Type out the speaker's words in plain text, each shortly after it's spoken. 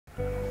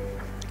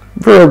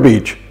Vero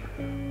Beach,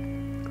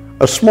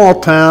 a small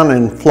town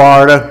in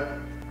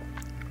Florida.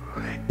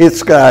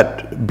 It's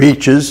got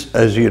beaches,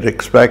 as you'd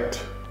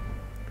expect.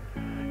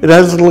 It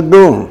has a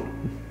lagoon.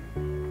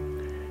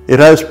 It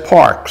has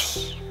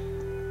parks.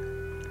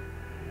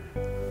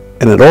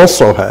 And it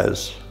also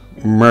has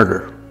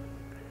murder.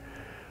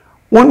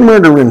 One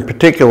murder in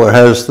particular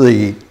has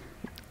the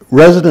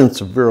residents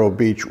of Vero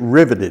Beach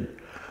riveted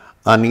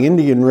on the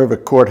Indian River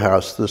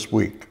Courthouse this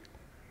week.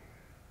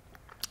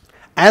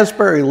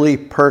 Asbury Lee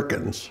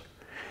Perkins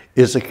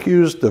is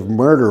accused of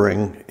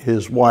murdering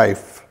his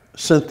wife,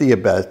 Cynthia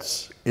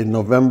Betts, in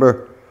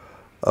November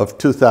of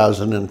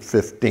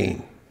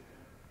 2015.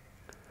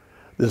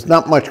 There's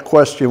not much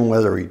question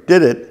whether he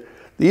did it.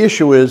 The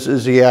issue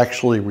is he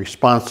actually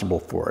responsible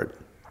for it?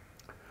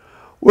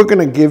 We're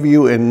going to give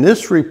you in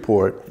this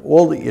report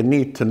all that you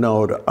need to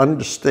know to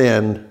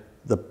understand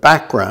the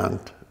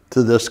background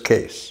to this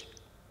case.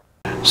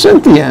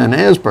 Cynthia and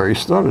Asbury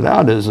started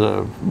out as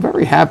a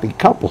very happy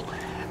couple.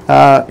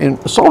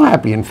 So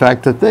happy, in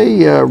fact, that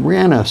they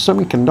ran a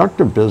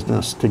semiconductor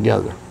business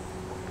together.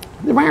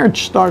 The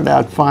marriage started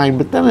out fine,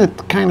 but then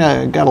it kind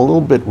of got a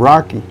little bit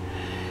rocky.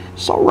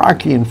 So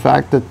rocky, in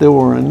fact, that there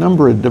were a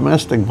number of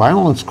domestic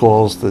violence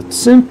calls that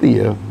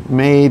Cynthia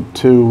made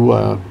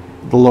to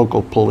the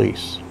local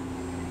police.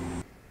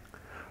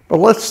 But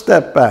let's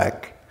step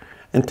back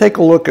and take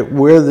a look at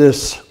where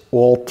this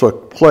all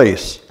took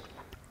place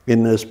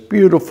in this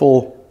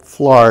beautiful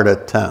Florida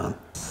town.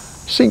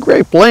 See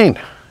Grape Lane.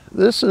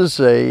 This is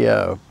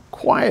a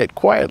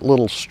quiet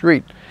little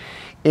street,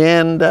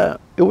 and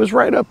it was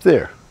right up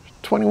there,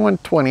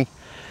 2120,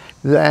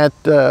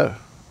 that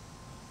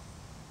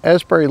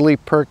Asbury Lee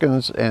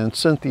Perkins and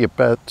Cynthia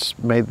Betts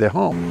made their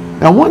home.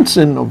 Now, once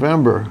in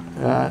November,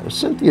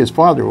 Cynthia's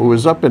father, who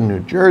was up in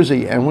New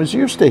Jersey and was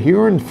used to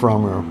hearing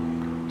from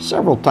her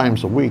several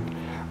times a week,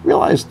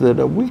 realized that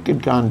a week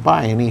had gone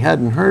by and he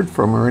hadn't heard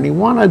from her, and he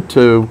wanted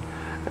to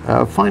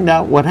find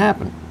out what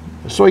happened.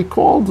 So he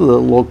called the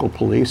local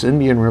police,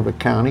 Indian River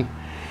County,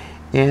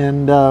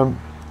 and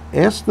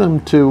asked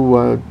them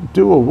to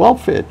do a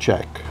welfare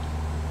check.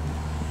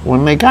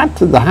 When they got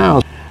to the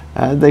house,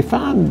 they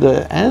found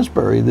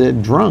Asbury there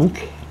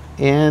drunk,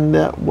 and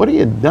what he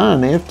had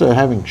done after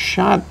having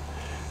shot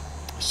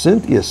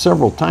Cynthia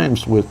several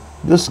times with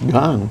this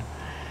gun,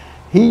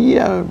 he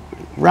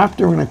wrapped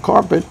her in a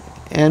carpet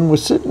and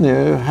was sitting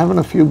there having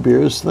a few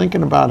beers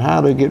thinking about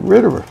how to get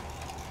rid of her,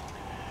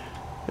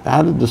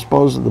 how to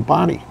dispose of the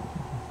body.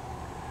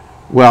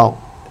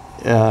 Well,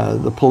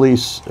 the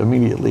police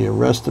immediately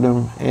arrested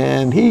him,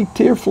 and he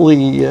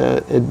tearfully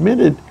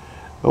admitted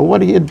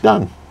what he had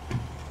done.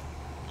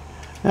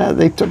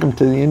 They took him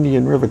to the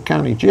Indian River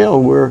County Jail,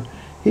 where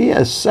he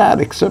has sat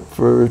except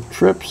for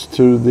trips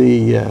to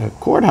the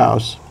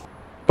courthouse.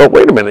 But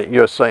wait a minute,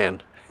 you're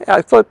saying, hey,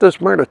 I thought this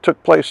murder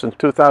took place in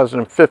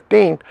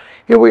 2015.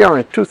 Here we are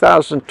in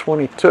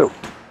 2022.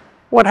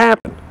 What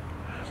happened?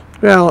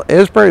 Well,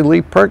 Asbury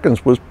Lee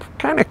Perkins was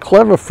kind of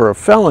clever for a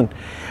felon.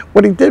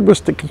 What he did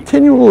was to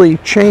continually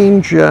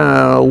change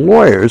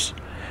lawyers.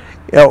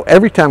 You know,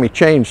 every time he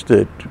changed,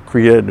 it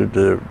created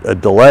a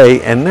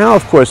delay, and now,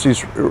 of course,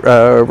 he's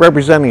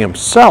representing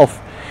himself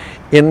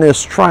in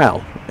this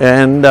trial.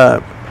 And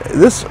they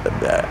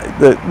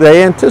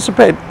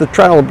anticipate the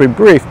trial will be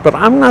brief, but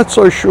I'm not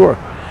so sure.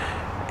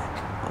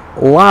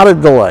 A lot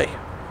of delay.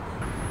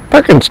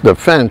 Perkins'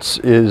 defense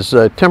is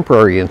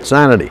temporary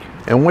insanity,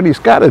 and what he's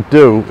got to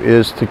do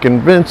is to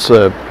convince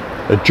a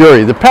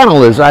jury. The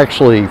panel is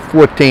actually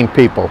 14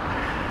 people,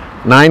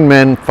 9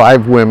 men,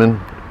 5 women,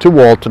 2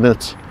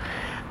 alternates.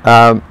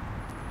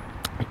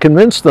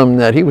 Convinced them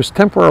that he was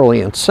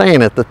temporarily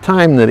insane at the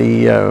time that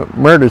he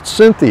murdered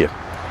Cynthia.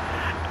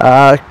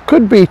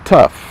 Could be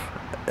tough.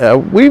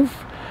 We've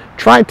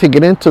tried to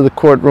get into the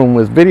courtroom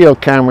with video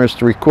cameras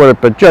to record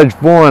it, but Judge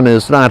Vaughn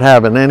is not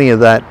having any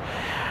of that.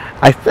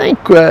 I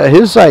think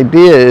his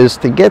idea is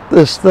to get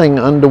this thing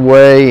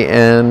underway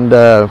and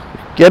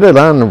get it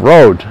on the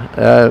road.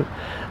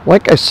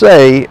 Like I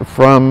say,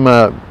 from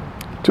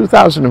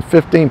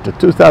 2015 to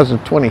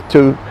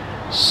 2022,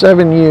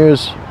 7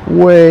 years,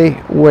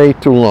 way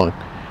too long.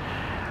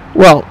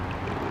 Well,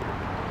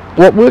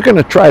 what we're going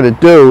to try to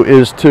do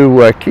is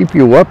to keep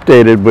you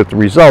updated with the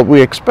result.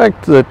 We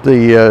expect that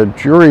the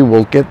jury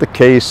will get the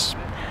case,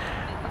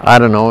 I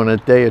don't know, in a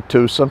day or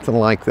two, something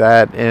like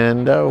that,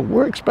 and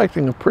we're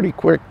expecting a pretty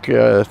quick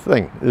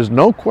thing. There's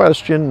no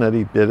question that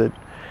he did it.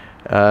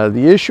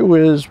 The issue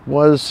is,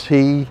 was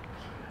he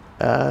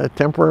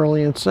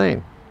temporarily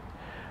insane?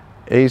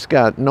 He's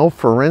got no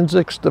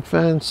forensics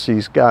defense.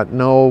 He's got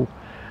no,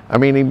 I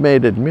mean, he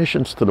made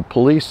admissions to the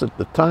police at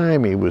the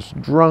time. He was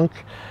drunk,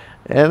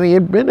 and he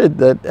admitted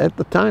that at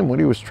the time what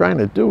he was trying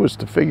to do was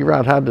to figure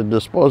out how to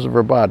dispose of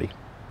her body.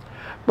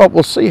 But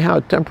we'll see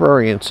how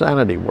temporary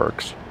insanity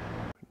works.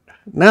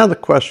 Now the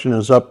question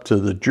is up to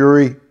the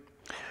jury.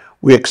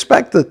 We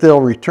expect that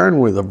they'll return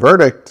with a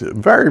verdict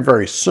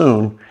very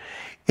soon,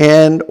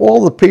 and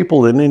all the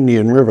people in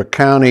Indian River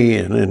County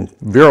and in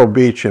Vero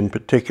Beach in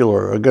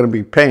particular are going to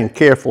be paying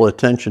careful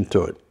attention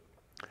to it.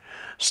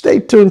 Stay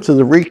tuned to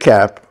the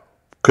recap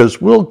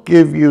because we'll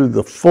give you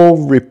the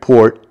full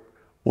report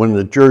when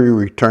the jury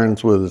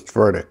returns with its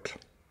verdict.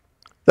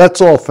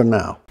 That's all for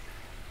now.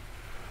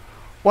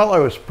 While I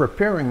was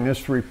preparing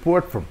this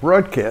report for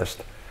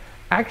broadcast,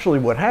 actually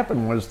what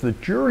happened was the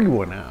jury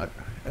went out.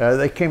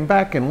 They came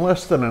back in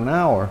less than an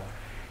hour,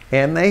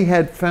 and they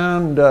had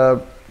found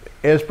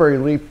Asbury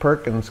Lee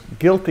Perkins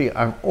guilty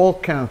on all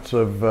counts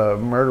of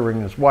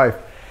murdering his wife.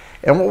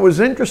 And what was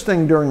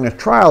interesting during the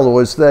trial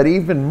was that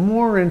even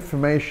more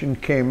information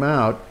came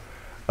out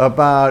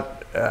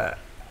about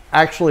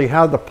actually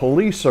how the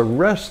police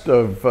arrest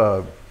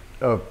of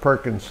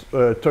Perkins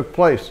took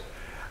place.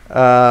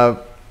 They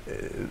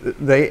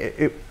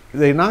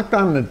knocked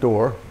on the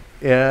door,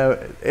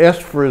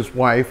 asked for his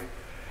wife.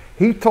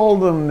 He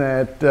told them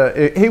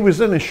that he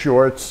was in his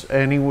shorts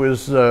and he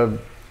was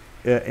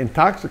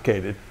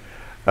intoxicated.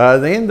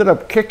 They ended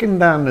up kicking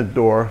down the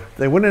door.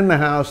 They went in the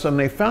house and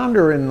they found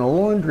her in the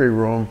laundry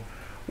room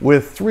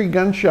with 3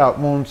 gunshot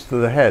wounds to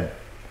the head.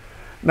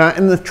 Now,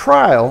 in the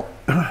trial,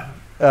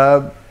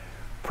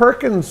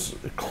 Perkins'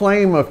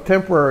 claim of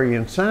temporary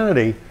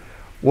insanity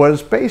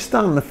was based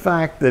on the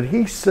fact that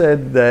he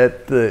said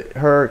that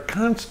her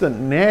constant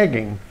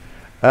nagging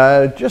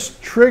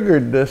just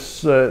triggered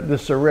this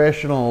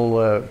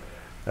irrational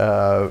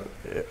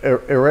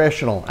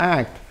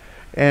act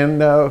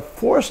and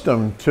forced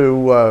him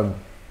to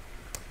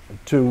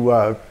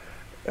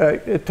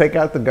take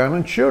out the gun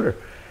and shoot her.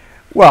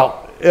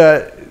 Well,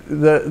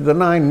 the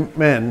 9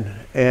 men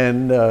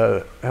and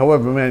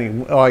however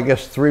many, I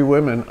guess 3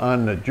 women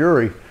on the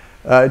jury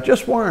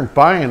just weren't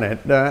buying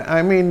it.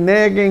 I mean,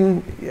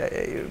 nagging,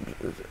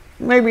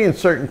 maybe in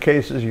certain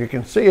cases you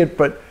can see it,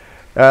 but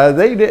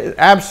they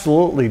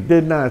absolutely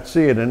did not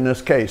see it in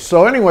this case.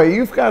 So anyway,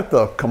 you've got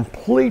the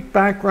complete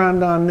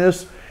background on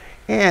this,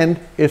 and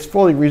it's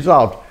fully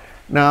resolved.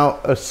 Now,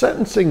 a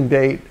sentencing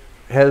date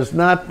has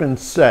not been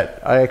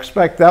set. I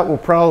expect that will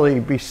probably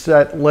be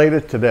set later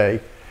today,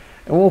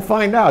 and we'll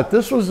find out.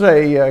 This was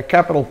a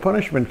capital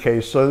punishment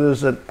case, so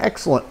there's an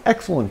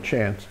excellent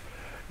chance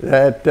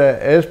that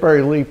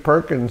Asbury Lee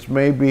Perkins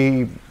may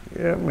be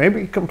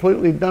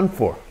completely done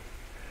for.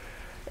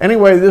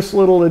 Anyway, this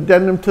little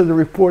addendum to the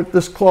report,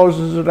 this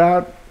closes it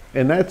out,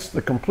 and that's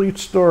the complete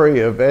story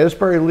of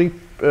Asbury Lee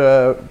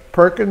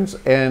Perkins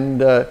and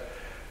the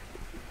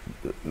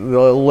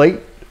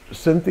late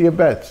Cynthia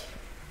Betts.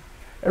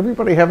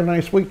 Everybody have a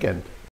nice weekend.